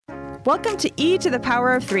Welcome to E to the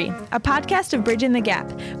Power of Three, a podcast of Bridging the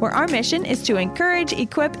Gap, where our mission is to encourage,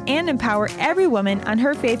 equip, and empower every woman on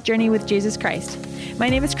her faith journey with Jesus Christ. My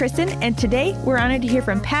name is Kristen, and today we're honored to hear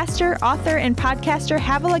from pastor, author, and podcaster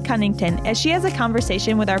Havilah Cunnington as she has a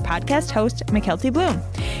conversation with our podcast host, Mykelti Bloom.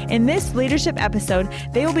 In this leadership episode,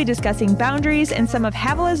 they will be discussing boundaries and some of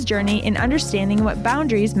Havilah's journey in understanding what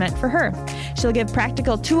boundaries meant for her. She'll give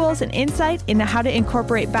practical tools and insight into how to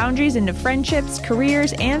incorporate boundaries into friendships,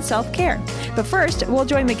 careers, and self-care. But first, we'll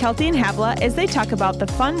join Mykelti and Havilah as they talk about the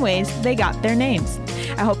fun ways they got their names.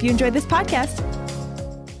 I hope you enjoyed this podcast.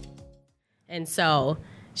 And so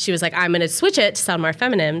she was like, I'm going to switch it to sound more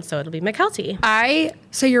feminine, so it'll be Mykelti.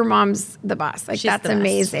 So your mom's the boss. Like, that's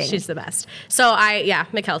amazing. She's the best. So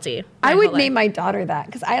Mykelti. I would name my daughter that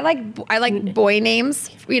because I like boy names.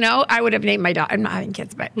 You know, I would have named my daughter. I'm not having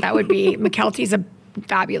kids, but that would be Mykelti's a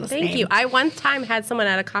fabulous name. Thank you. I one time had someone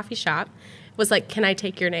at a coffee shop was like, can I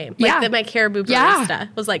take your name? Like my Caribou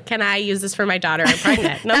barista was like, can I use this for my daughter? I'm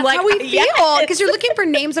pregnant. And I'm like, how we feel because you're looking for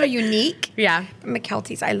names that are unique. Yeah.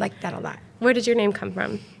 Mykelti's. I like that a lot. Where did your name come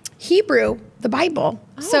from? Hebrew, the Bible.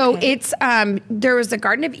 Oh, so okay. it's there was the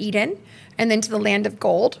Garden of Eden, and then to the land of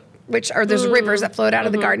gold, which are there's rivers that flowed out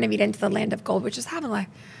of the Garden of Eden to the land of gold, which is Havilah.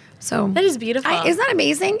 So that is beautiful. Isn't that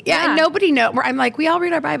amazing? Yeah. And nobody knows. I'm like, we all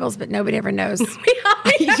read our Bibles, but nobody ever knows. You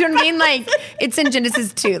know what I mean? Like, it's in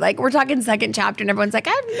Genesis 2. Like, we're talking second chapter, and everyone's like,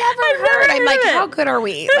 I've never heard. I'm like, how good are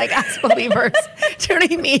we? Like, as believers. Do you know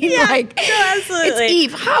what I mean? Yeah, like, absolutely. It's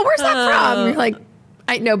Eve. Where's that from? You're like,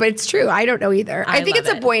 I know, but it's true. I don't know either. I think it's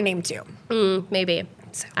a boy name, too. Maybe.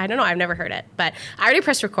 I don't know. I've never heard it, but I already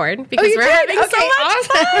pressed record because we're having so much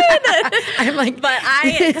awesome. fun. I'm like,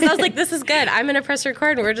 because I was like, this is good. I'm going to press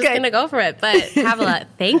record and we're just going to go for it. But Havilah,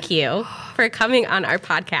 thank you for coming on our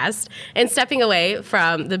podcast and stepping away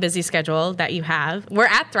from the busy schedule that you have. We're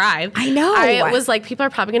at Thrive. I know. I was like, people are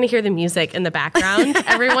probably going to hear the music in the background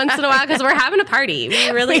every once in a while because we're having a party. We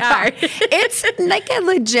really are. It's like a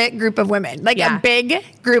legit group of women, like a big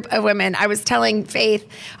group of women. I was telling Faith,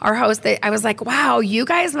 our host, that I was like, wow, you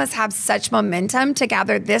guys must have such momentum to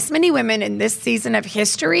gather this many women in this season of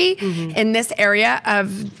history in this area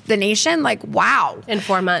of the nation. Like, wow. In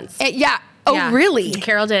 4 months. Oh, really?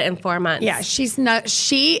 Carol did it in 4 months. Yeah,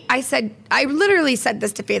 I literally said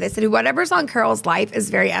this to Faith. I said, whatever's on Carol's life is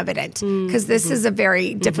very evident because this is a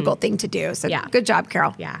very difficult thing to do. So good job,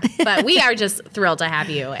 Carol. Yeah, but we are just thrilled to have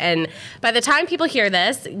you. And by the time people hear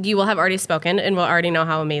this, you will have already spoken and will already know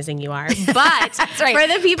how amazing you are. But That's right. For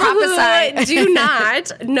the people who do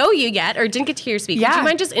not know you yet or didn't get to hear you speak, would you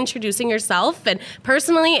mind just introducing yourself and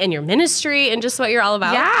personally and your ministry and just what you're all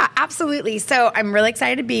about? Yeah, absolutely. So I'm really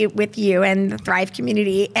excited to be with you and the Thrive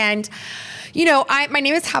community. And you know, my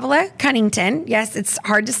name is Havilah Cunnington. Yes, it's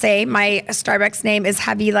hard to say. My Starbucks name is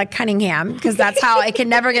Havilah Cunningham because that's how I can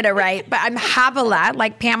never get it right. But I'm Havilah,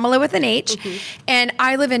 like Pamela with an H. And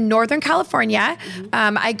I live in Northern California.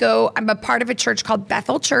 I'm a part of a church called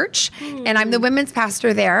Bethel Church, and I'm the women's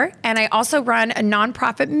pastor there. And I also run a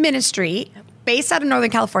nonprofit ministry based out of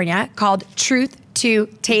Northern California called Truth to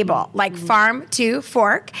Table, like farm to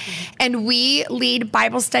fork. And we lead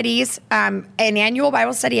Bible studies, an annual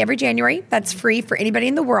Bible study every January. That's free for anybody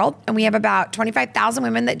in the world. And we have about 25,000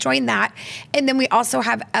 women that join that. And then we also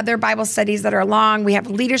have other Bible studies that are long. We have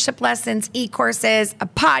leadership lessons, e-courses, a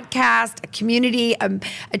podcast, a community,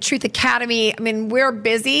 a Truth Academy. I mean, we're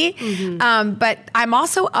busy. But I'm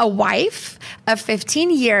also a wife of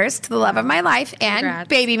 15 years to the love of my life and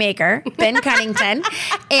baby maker, Ben Cunnington.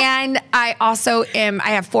 And I also I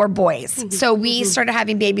have 4 boys. So we started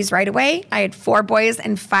having babies right away. I had 4 boys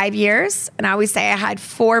in 5 years. And I always say I had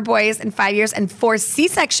 4 boys in 5 years and 4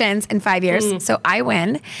 C-sections in 5 years. So I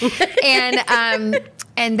win.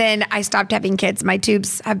 And then I stopped having kids. My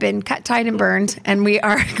tubes have been cut, tied, and burned. And we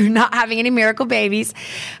are not having any miracle babies.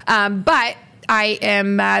 But I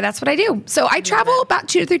am. That's what I do. So I travel about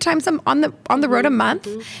 2 to 3 times on the road a month,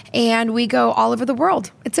 and we go all over the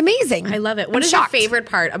world. It's amazing. I love it. What is your favorite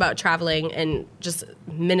part about traveling and just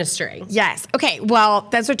ministering? Yes. Okay. Well,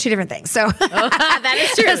 those are 2 different things. So that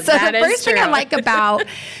is true. So the first thing I like about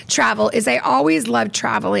travel is I always loved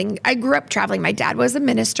traveling. I grew up traveling. My dad was a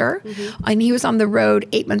minister, and he was on the road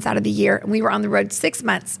 8 months out of the year, and we were on the road 6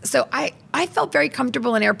 months. So I felt very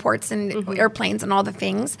comfortable in airports and airplanes and all the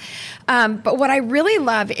things. But what I really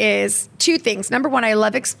love is two things. Number one, I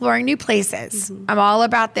love exploring new places. I'm all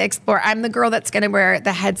about the explore. I'm the girl that's going to wear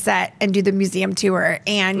the headset and do the museum tour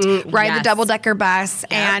and ride the double-decker bus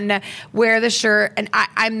and wear the shirt. And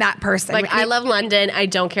I'm that person. Like, I love London. I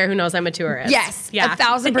don't care who knows I'm a tourist. Yes,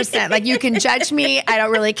 1,000%. Like, you can judge me. I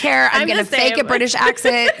don't really care. I'm going to fake a British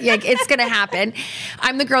accent. Like, it's going to happen.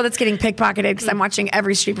 I'm the girl that's getting pickpocketed because I'm watching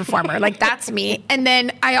every street performer. Like, that's me. And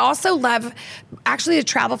then I also love, actually, to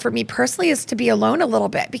travel for me personally is to be alone a little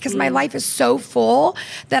bit because my life is so full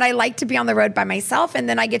that I like to be on the road by myself. And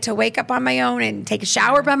then I get to wake up on my own and take a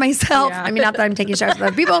shower by myself. I mean, not that I'm taking showers with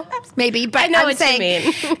other people, maybe, but I know I'm what saying,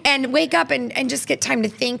 you mean. and wake up and just get time to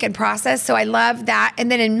think and process. So I love that.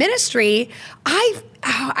 And then in ministry,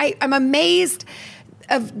 I'm amazed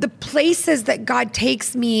of the places that God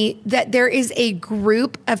takes me, that there is a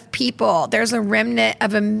group of people. There's a remnant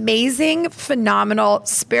of amazing, phenomenal,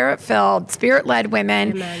 spirit-filled, spirit-led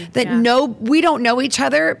women that we don't know each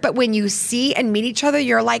other, but when you see and meet each other,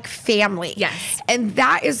 you're like family. Yes. And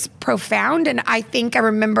that is profound. And I think I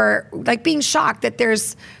remember like being shocked that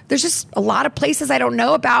there's just a lot of places I don't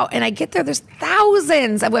know about. And I get there's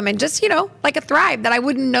thousands of women, just, like a Thrive that I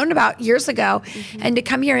wouldn't have known about years ago. And to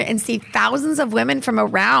come here and see thousands of women from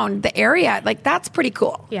around the area, like that's pretty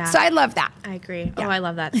cool. Yeah. So I love that. I agree. Yeah. Oh, I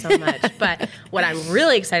love that so much. But what I'm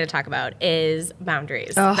really excited to talk about is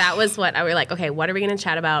boundaries. Oh. That was what I was like, okay, what are we going to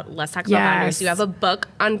chat about? Let's talk about boundaries. You have a book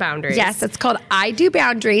on boundaries. Yes, it's called I Do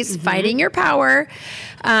Boundaries, Fighting Your Power,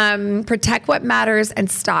 Protect What Matters,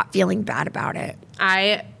 and Stop Feeling Bad About It.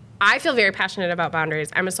 I feel very passionate about boundaries.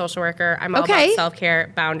 I'm a social worker. I'm all about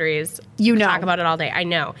self-care, boundaries. You know. Talk about it all day. I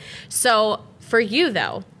know. So for you,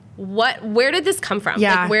 though, where did this come from?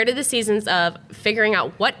 Yeah. Like, where did the seasons of figuring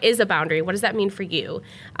out what is a boundary, what does that mean for you?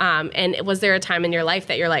 And was there a time in your life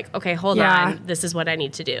that you're like, okay, hold on, this is what I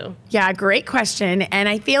need to do? Yeah, great question. And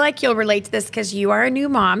I feel like you'll relate to this because you are a new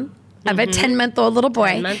mom of a 10-month-old little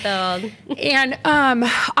boy. 10-month-old. And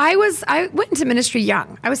I went into ministry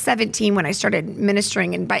young. I was 17 when I started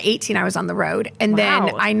ministering, and by 18 I was on the road. And then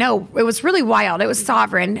I know it was really wild. It was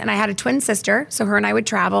sovereign, and I had a twin sister, so her and I would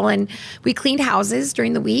travel, and we cleaned houses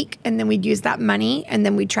during the week, and then we'd use that money, and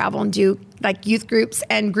then we'd travel and do like youth groups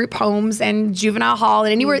and group homes and juvenile hall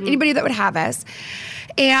and anybody that would have us.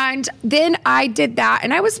 And then I did that,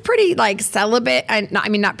 and I was pretty like celibate.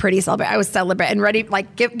 Not pretty celibate. I was celibate and ready,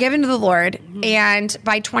 like given to the Lord. And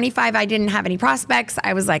by 25, I didn't have any prospects.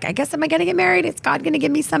 I was like, I guess, am I going to get married? Is God going to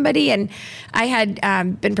give me somebody? And I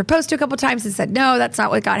had been proposed to a couple times and said, no, that's not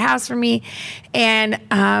what God has for me.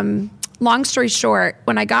 And long story short,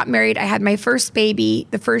 when I got married, I had my first baby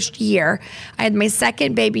the first year. I had my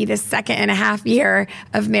second baby the second and a half year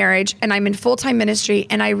of marriage, and I'm in full-time ministry,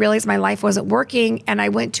 and I realized my life wasn't working, and I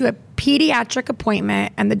went to a pediatric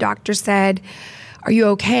appointment, and the doctor said, are you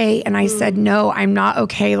okay? And I said, no, I'm not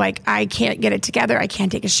okay. Like, I can't get it together. I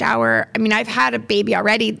can't take a shower. I mean, I've had a baby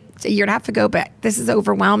already a year and a half ago, but this is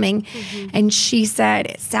overwhelming. And she said,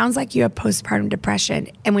 it sounds like you have postpartum depression.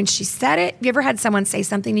 And when she said it, have you ever had someone say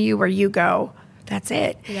something to you where you go, that's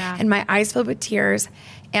it? Yeah. And my eyes filled with tears.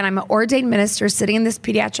 And I'm an ordained minister sitting in this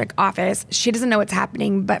pediatric office. She doesn't know what's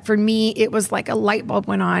happening, but for me, it was like a light bulb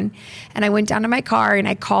went on. And I went down to my car and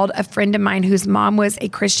I called a friend of mine whose mom was a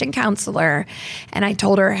Christian counselor. And I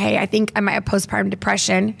told her, hey, I think I might have postpartum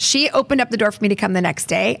depression. She opened up the door for me to come the next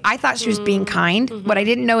day. I thought she was being kind. What I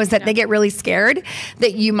didn't know is that they get really scared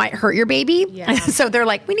that you might hurt your baby. Yeah. So they're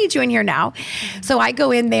like, we need you in here now. So I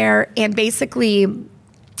go in there, and basically,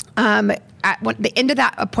 at the end of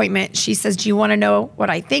that appointment, she says, do you want to know what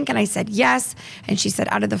I think? And I said, yes. And she said,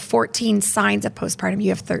 out of the 14 signs of postpartum, you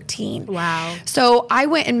have 13. Wow. So I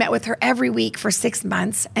went and met with her every week for 6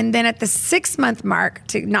 months. And then at the 6-month mark,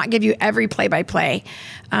 to not give you every play-by-play,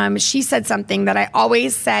 she said something that I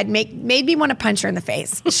always said made me want to punch her in the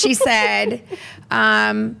face. She said,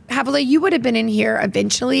 Havilah, you would have been in here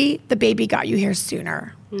eventually. The baby got you here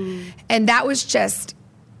sooner. And that was just...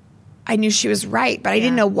 I knew she was right, but I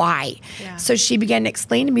didn't know why. Yeah. So she began to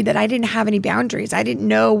explain to me that I didn't have any boundaries. I didn't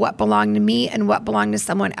know what belonged to me and what belonged to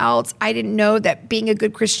someone else. I didn't know that being a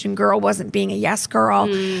good Christian girl wasn't being a yes girl.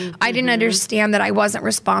 I didn't understand that I wasn't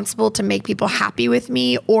responsible to make people happy with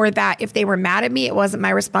me, or that if they were mad at me, it wasn't my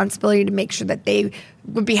responsibility to make sure that they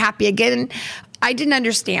would be happy again. I didn't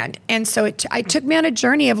understand. And so I took me on a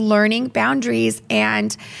journey of learning boundaries,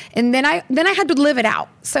 and then I had to live it out.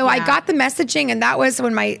 So I got the messaging, and that was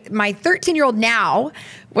when my 13-year-old now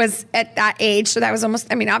was at that age. So that was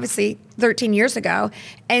obviously 13 years ago.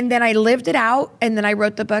 And then I lived it out, and then I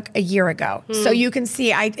wrote the book a year ago. So you can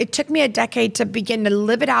see it took me a decade to begin to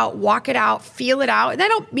live it out, walk it out, feel it out. And I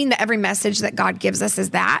don't mean that every message that God gives us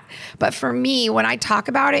is that. But for me, when I talk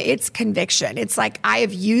about it, it's conviction. It's like I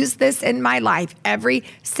have used this in my life every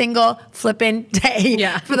single flipping day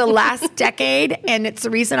for the last decade. And it's the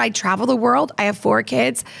reason I travel the world. I have 4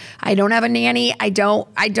 kids. I don't have a nanny. I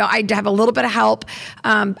have a little bit of help.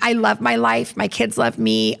 I love my life. My kids love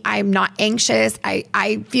me. I'm not anxious.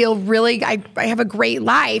 I feel really, I have a great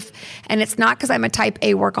life. And it's not because I'm a type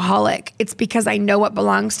A workaholic. It's because I know what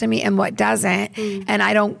belongs to me and what doesn't. And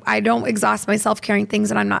I don't exhaust myself carrying things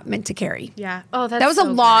that I'm not meant to carry. Yeah. Oh, that was a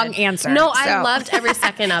long answer. No, I loved every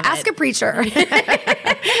second of it. Ask a preacher.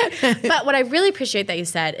 But what I really appreciate that you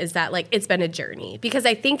said is that it's been a journey, because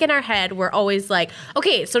I think in our head, we're always like,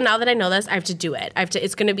 okay, so now that I know this, I have to do it.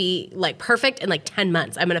 It's going to be perfect in 10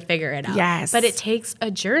 months. I'm going to figure it out. Yes. But it takes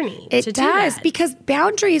a journey to do does, that. Because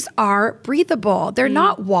boundaries are breathable. They're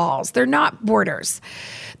not walls. They're not borders.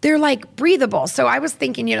 They're breathable. So I was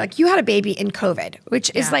thinking, you had a baby in COVID,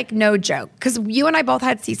 which is no joke, because you and I both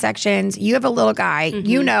had C-sections. You have a little guy,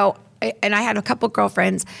 and I had a couple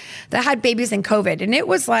girlfriends that had babies in COVID, and it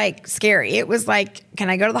was scary. It was can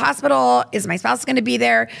I go to the hospital? Is my spouse going to be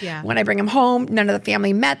there? Yeah. When I bring them home, none of the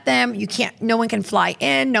family met them. No one can fly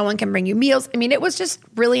in. No one can bring you meals. It was just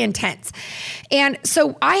really intense. And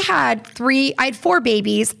so I had 4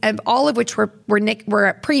 babies, and all of which were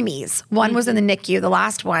preemies. One was in the NICU, the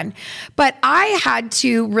last one. But I had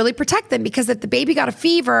to really protect them, because if the baby got a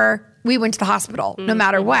fever, we went to the hospital no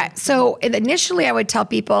matter what. So initially I would tell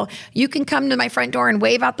people, you can come to my front door and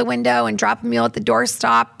wave out the window and drop a meal at the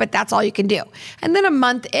doorstop, but that's all you can do. And then a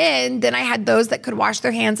month in, then I had those that could wash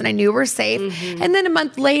their hands and I knew were safe. And then a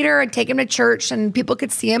month later, I'd take them to church and people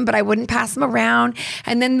could see them, but I wouldn't pass them around.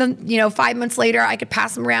 And then 5 months later, I could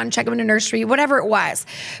pass them around, check them in a nursery, whatever it was.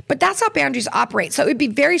 But that's how boundaries operate. So it would be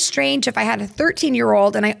very strange if I had a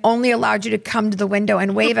 13-year-old and I only allowed you to come to the window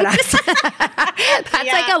and wave at us.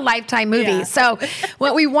 That's like a lifetime movie. Yeah. So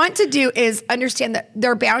what we want to do is understand that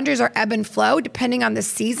their boundaries are ebb and flow depending on the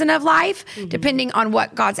season of life, depending on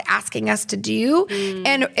what God's asking us to do.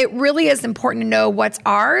 And it really is important to know what's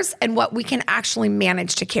ours and what we can actually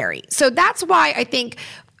manage to carry. So that's why I think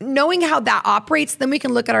knowing how that operates, then we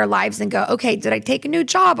can look at our lives and go, okay, did I take a new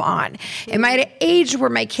job on? Am I at an age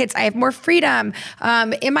where I have more freedom?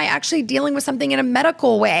 Am I actually dealing with something in a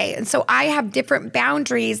medical way? And so I have different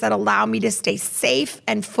boundaries that allow me to stay safe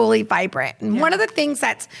and fully vibrant. And one of the things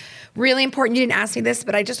that's really important, you didn't ask me this,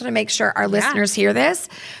 but I just want to make sure our listeners hear this.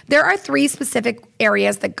 There are 3 specific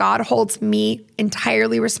areas that God holds me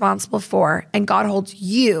entirely responsible for, and God holds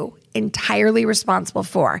you entirely responsible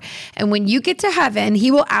for. And when you get to heaven, he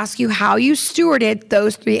will ask you how you stewarded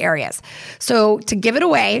those 3 areas. So to give it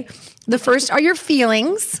away, the first are your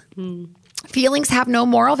feelings. Feelings have no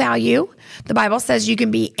moral value. The Bible says you can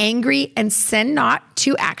be angry and sin not,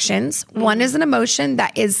 2 actions. One is an emotion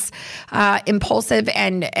that is impulsive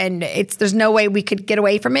and there's no way we could get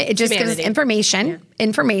away from it. It just gives us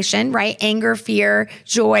information, right? Anger, fear,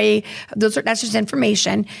 joy, that's just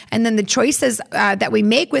information. And then the choices that we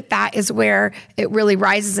make with that is where it really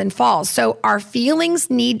rises and falls. So our feelings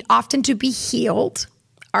need often to be healed.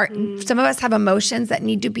 Some of us have emotions that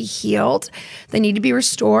need to be healed, that need to be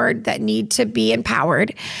restored, that need to be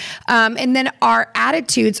empowered. And then our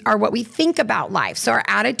attitudes are what we think about life. So our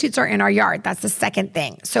attitudes are in our yard. That's the second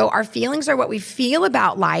thing. So our feelings are what we feel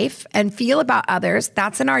about life and feel about others.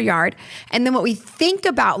 That's in our yard. And then what we think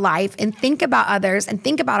about life and think about others and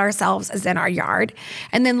think about ourselves is in our yard.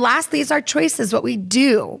 And then lastly is our choices, what we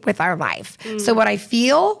do with our life. So what I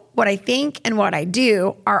feel, what I think, and what I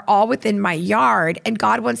do are all within my yard, and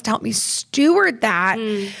God wants to help me steward that.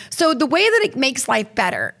 So the way that it makes life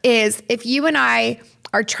better is if you and I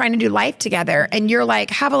are trying to do life together and you're like,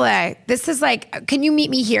 Havila, this is can you meet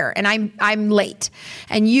me here? And I'm late.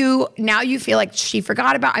 And you feel like she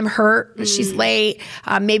forgot about, I'm hurt, she's late,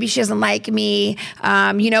 maybe she doesn't like me.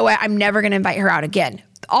 You know what? I'm never going to invite her out again.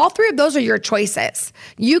 All 3 of those are your choices.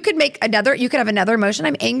 You could have another emotion.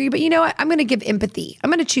 I'm angry, but you know what? I'm going to give empathy. I'm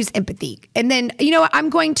going to choose empathy. And then, you know what? I'm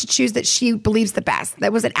going to choose that she believes the best.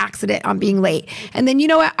 That was an accident on being late. And then, you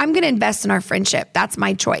know what? I'm going to invest in our friendship. That's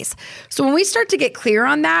my choice. So when we start to get clear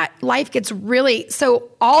on that, life gets so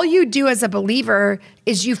all you do as a believer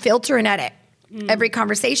is you filter and edit every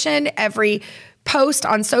conversation, every post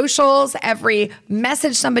on socials, every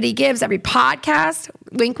message somebody gives, every podcast,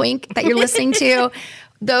 wink, wink, that you're listening to.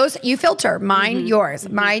 Those you filter, mine, yours,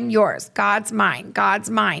 mine, yours, God's mine,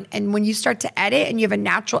 God's mine. And when you start to edit and you have a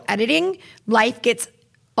natural editing, life gets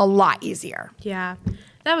a lot easier. Yeah,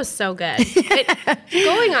 that was so good.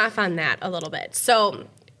 Going off on that a little bit. So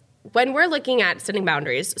when we're looking at setting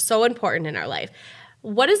boundaries, so important in our life,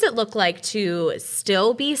 what does it look like to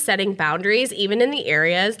still be setting boundaries, even in the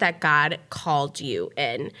areas that God called you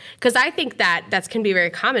in? Because I think that can be very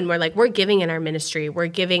common where, like, we're giving in our ministry. We're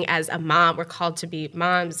giving as a mom. We're called to be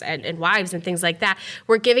moms and wives and things like that.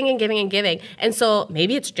 We're giving and giving and giving. And so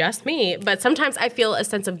maybe it's just me, but sometimes I feel a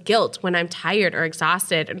sense of guilt when I'm tired or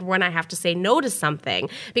exhausted and when I have to say no to something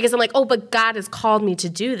because I'm like, oh, but God has called me to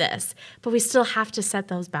do this. But we still have to set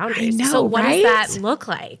those boundaries. I know, so what right? does that look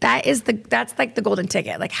like? That's like the golden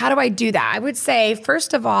ticket. Like, how do I do that? I would say,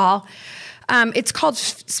 first of all, it's called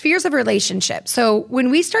spheres of relationship. So when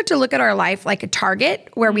we start to look at our life like a target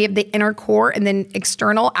where we have the inner core and then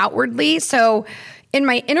external outwardly. So in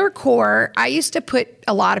my inner core, I used to put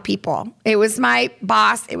a lot of people. It was my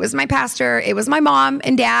boss. It was my pastor. It was my mom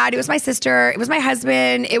and dad. It was my sister. It was my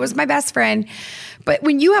husband. It was my best friend. But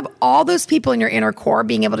when you have all those people in your inner core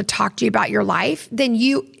being able to talk to you about your life, then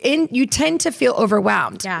you tend to feel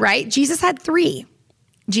overwhelmed, right? Jesus had 3.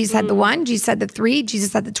 Jesus had the 1, Jesus had the 3,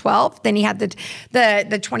 Jesus had the 12, then he had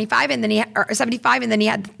the 25, and then he had, or 75, and then he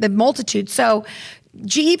had the multitude. So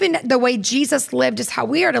even the way Jesus lived is how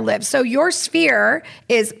we are to live. So your sphere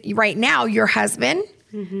is right now your husband,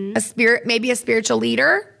 maybe a spiritual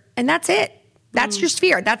leader, and that's it. That's your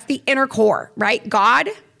sphere. That's the inner core, right? God,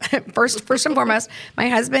 first and foremost, my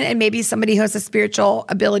husband, and maybe somebody who has a spiritual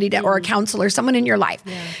ability to, or a counselor, someone in your life.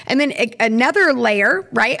 Yeah. And then another layer,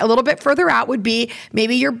 right, a little bit further out would be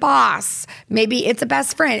maybe your boss, maybe it's a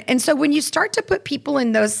best friend. And so when you start to put people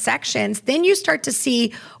in those sections, then you start to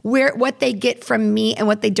see what they get from me and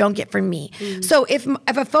what they don't get from me. So if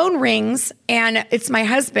a phone rings and it's my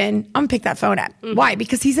husband, I'm gonna pick that phone up. Why?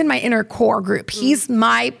 Because he's in my inner core group. He's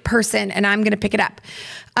my person, and I'm gonna pick it up.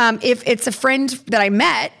 If it's a friend that I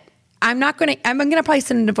met, I'm going to probably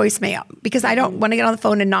send a voicemail because I don't want to get on the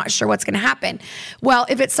phone and not sure what's going to happen. Well,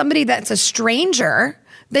 if it's somebody that's a stranger,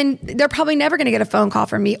 then they're probably never going to get a phone call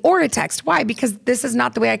from me or a text. Why? Because this is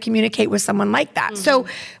not the way I communicate with someone like that. So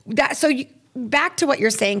back to what you're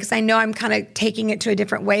saying, because I know I'm kind of taking it to a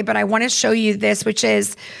different way, but I want to show you this, which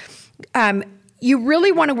is, you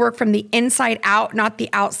really want to work from the inside out, not the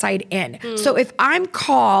outside in. So if I'm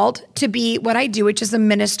called to be what I do, which is a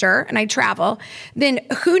minister, and I travel, then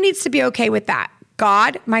who needs to be okay with that?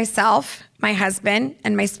 God, myself, my husband,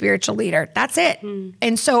 and my spiritual leader. That's it.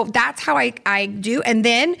 And so that's how I do. And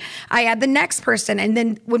then I add the next person. And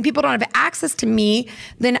then when people don't have access to me,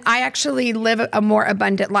 then I actually live a more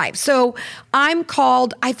abundant life. So I'm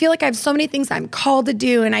called, I feel like I have so many things I'm called to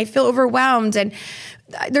do, and I feel overwhelmed. And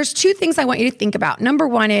there's 2 things I want you to think about. Number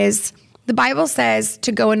 1 is the Bible says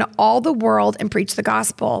to go into all the world and preach the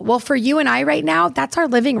gospel. Well, for you and I right now, that's our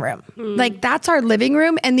living room. Like, that's our living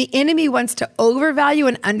room. And the enemy wants to overvalue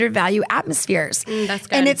and undervalue atmospheres. That's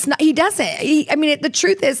good. And it's not, he doesn't. The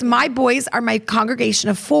truth is my boys are my congregation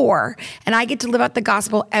of 4, and I get to live out the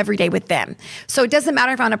gospel every day with them. So it doesn't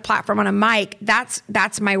matter if I'm on a platform, on a mic,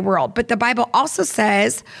 that's my world. But the Bible also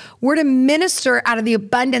says we're to minister out of the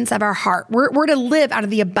abundance of our heart. We're to live out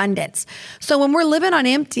of the abundance. So when we're living on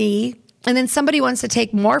empty, and then somebody wants to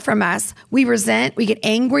take more from us, we resent, we get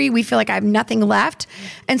angry, we feel like I have nothing left.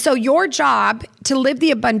 And so your job to live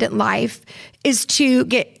the abundant life is to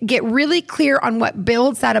get really clear on what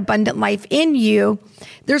builds that abundant life in you.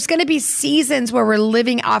 There's going to be seasons where we're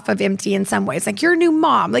living off of empty in some ways. Like, you're a new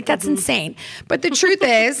mom, like that's insane. But the truth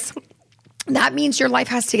is, that means your life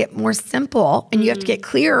has to get more simple, and you have to get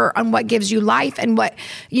clearer on what gives you life and what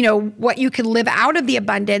you can live out of the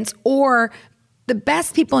abundance, or the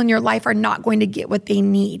best people in your life are not going to get what they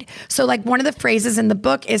need. So like one of the phrases in the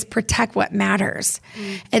book is protect what matters.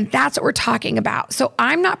 And that's what we're talking about. So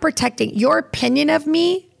I'm not protecting. Your opinion of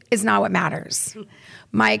me is not what matters.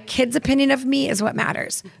 My kids' opinion of me is what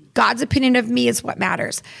matters. God's opinion of me is what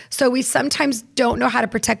matters. So we sometimes don't know how to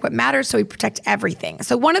protect what matters, so we protect everything.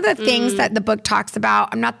 So one of the things that the book talks about,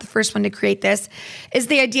 I'm not the first one to create this, is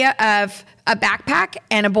the idea of a backpack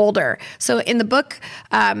and a boulder. So in the book,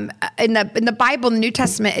 in the Bible, in the New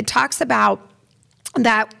Testament, it talks about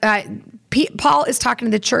that Paul is talking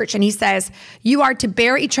to the church, and he says, you are to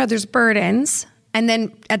bear each other's burdens. And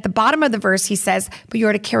then at the bottom of the verse, he says, but you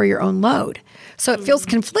are to carry your own load. So it feels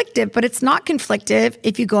conflictive, but it's not conflictive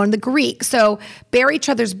if you go in the Greek. So bear each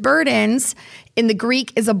other's burdens in the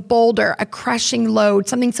Greek is a boulder, a crushing load,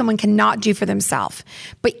 something someone cannot do for themselves.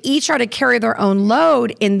 But each are to carry their own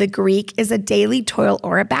load in the Greek is a daily toil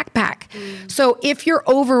or a backpack. So if you're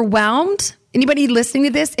overwhelmed, Anybody listening to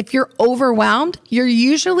this, if you're overwhelmed, you're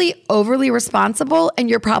usually overly responsible and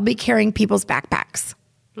you're probably carrying people's backpacks.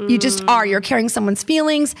 You just are. You're carrying someone's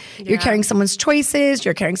feelings. You're carrying someone's choices.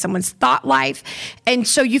 You're carrying someone's thought life. And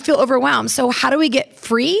so you feel overwhelmed. So how do we get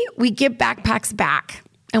free? We give backpacks back.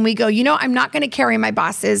 And we go, I'm not going to carry my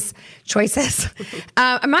boss's choices.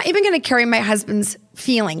 I'm not even going to carry my husband's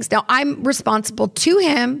feelings. Now, I'm responsible to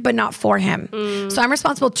him, but not for him. So I'm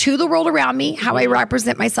responsible to the world around me, how I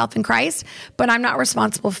represent myself in Christ, but I'm not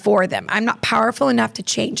responsible for them. I'm not powerful enough to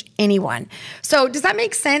change anyone. So does that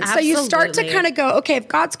make sense? Absolutely. So you start to kind of go, okay, if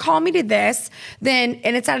God's called me to this, then,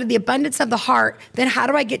 and it's out of the abundance of the heart, then how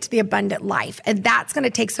do I get to the abundant life? And that's going to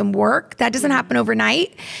take some work. That doesn't happen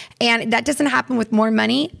overnight. And that doesn't happen with more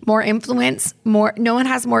money, more influence, no one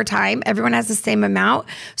has more time. Everyone has the same amount.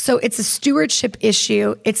 So it's a stewardship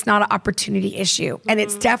issue. It's not an opportunity issue. And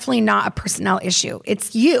it's definitely not a personnel issue.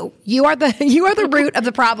 It's you. You are the root of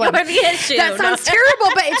the problem. You're the issue. That sounds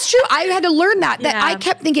terrible, but it's true. I had to learn that I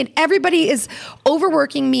kept thinking everybody is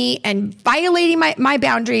overworking me and violating my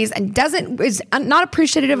boundaries and is not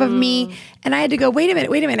appreciative of me. And I had to go, wait a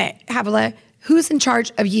minute, Havilah, who's in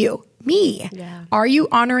charge of you? Me. Yeah. Are you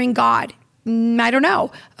honoring God? I don't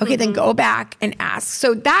know. Okay, then go back and ask.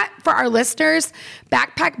 So that, for our listeners,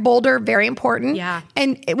 backpack boulder, very important. Yeah.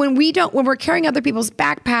 And when we're carrying other people's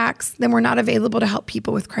backpacks, then we're not available to help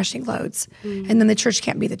people with crushing loads. And then the church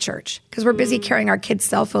can't be the church because we're busy carrying our kids'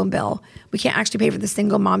 cell phone bill. We can't actually pay for the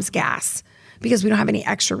single mom's gas because we don't have any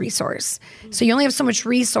extra resource. So you only have so much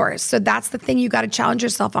resource. So that's the thing you got to challenge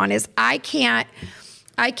yourself on is I can't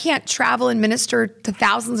travel and minister to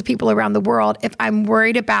thousands of people around the world if I'm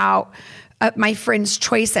worried about my friends'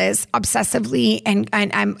 choices obsessively, and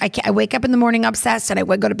I wake up in the morning obsessed, and I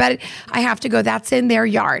would go to bed. I have to go. That's in their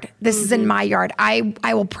yard. This is in my yard. I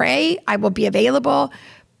will pray. I will be available,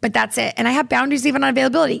 but that's it. And I have boundaries even on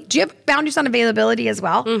availability. Do you have boundaries on availability as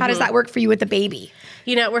well? How does that work for you with the baby?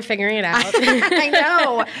 We're figuring it out. I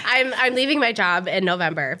know. I'm leaving my job in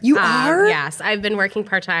November. You are? Yes. I've been working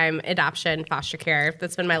part-time adoption, foster care.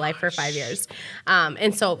 That's been my life for 5 years.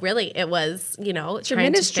 And so really it was,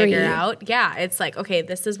 trying to figure out. Yeah. It's like, okay,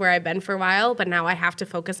 this is where I've been for a while, but now I have to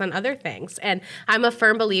focus on other things. And I'm a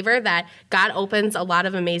firm believer that God opens a lot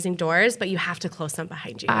of amazing doors, but you have to close them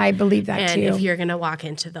behind you. I believe that too. And if you're going to walk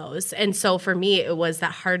into those. And so for me, it was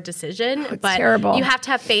that hard decision. It's but terrible. You have to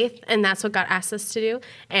have faith, and that's what God asks us to do.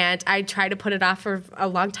 And I tried to put it off for a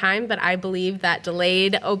long time, but I believe that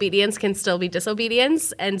delayed obedience can still be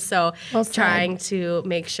disobedience. And so trying to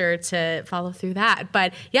make sure to follow through that.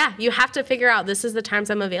 But yeah, you have to figure out this is the times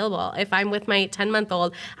I'm available. If I'm with my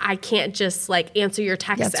 10-month-old, I can't just answer your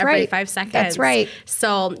text every 5 seconds. That's right.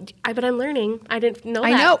 So, but I'm learning. I didn't know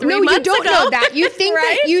that. I know. 3 No, months you don't ago. know that. You think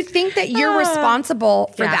right? that you're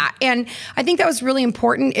responsible for that. And I think that was really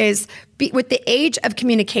important is with the age of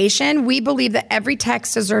communication, we believe that every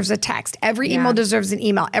text deserves a text. Every email deserves an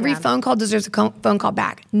email. Every phone call deserves a phone call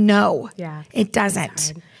back. No, it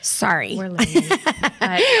doesn't. Sorry. We're learning.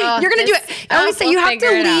 But, you're going to do it. I always say you have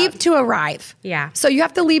to leave to arrive. Yeah. So you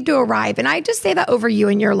have to leave to arrive. And I just say that over you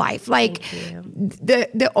in your life.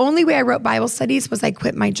 The only way I wrote Bible studies was I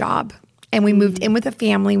quit my job. And we moved in with a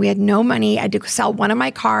family. We had no money. I had to sell one of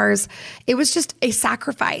my cars. It was just a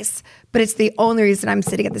sacrifice, but it's the only reason I'm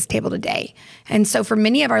sitting at this table today. And so for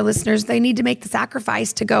many of our listeners, they need to make the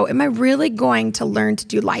sacrifice to go, am I really going to learn to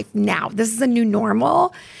do life now? This is a new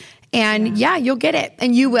normal. And you'll get it.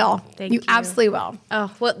 And you will. Thank you. Absolutely will. Oh,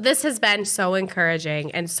 well, this has been so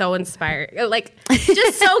encouraging and so inspiring.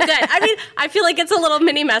 Just so good. I mean, I feel like it's a little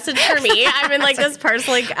mini message for me. I'm in this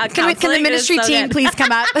personally counseling. Can the ministry team please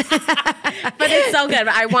come up? But it's so good.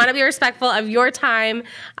 I want to be respectful of your time.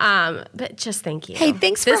 But just thank you. Hey,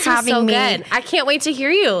 thanks for having me. Good. I can't wait to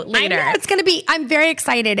hear you later. I know, I'm very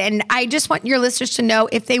excited. And I just want your listeners to know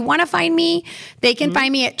if they want to find me, they can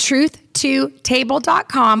find me at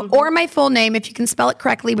truth2table.com or my full name, if you can spell it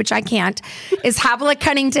correctly, which I can't, is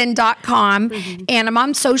HavilahCunnington.com. And I'm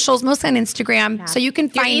on socials, mostly on Instagram. Yeah. So you can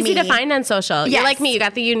find me. You're easy to find on social. Yes. You're like me. You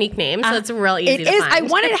got the unique name, so it's real easy to find. I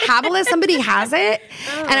wanted Havilah. Somebody has it.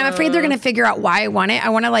 And I'm afraid they're going to figure out why I want it. I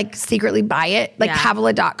want to secretly buy it,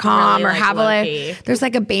 Havilah.com or Havilah. Low-key. There's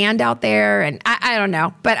a band out there. And I don't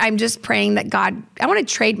know. But I'm just praying that God, I want to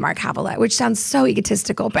trademark Havilah, which sounds so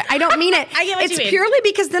egotistical, but I don't mean it. I get what you mean. It's purely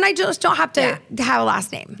because then I just don't have to have a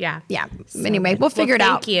last name. Yeah. Yeah. So anyway, we'll figure it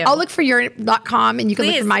out. Thank you. I'll look for your .com and you can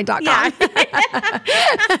look for my .com.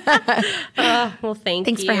 Yeah. Well,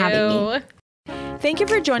 thanks for having me. Thank you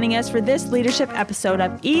for joining us for this leadership episode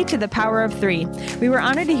of E to the Power of 3. We were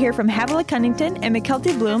honored to hear from Havilah Cunnington and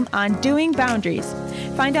McKelty Bloom on Doing Boundaries.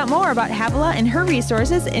 Find out more about Havilah and her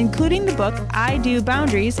resources, including the book I Do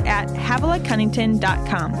Boundaries, at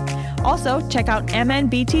havilahcunnington.com. Also, check out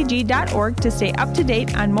mnbtg.org to stay up to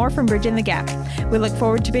date on more from Bridging the Gap. We look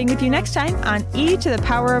forward to being with you next time on E to the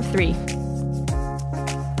Power of 3.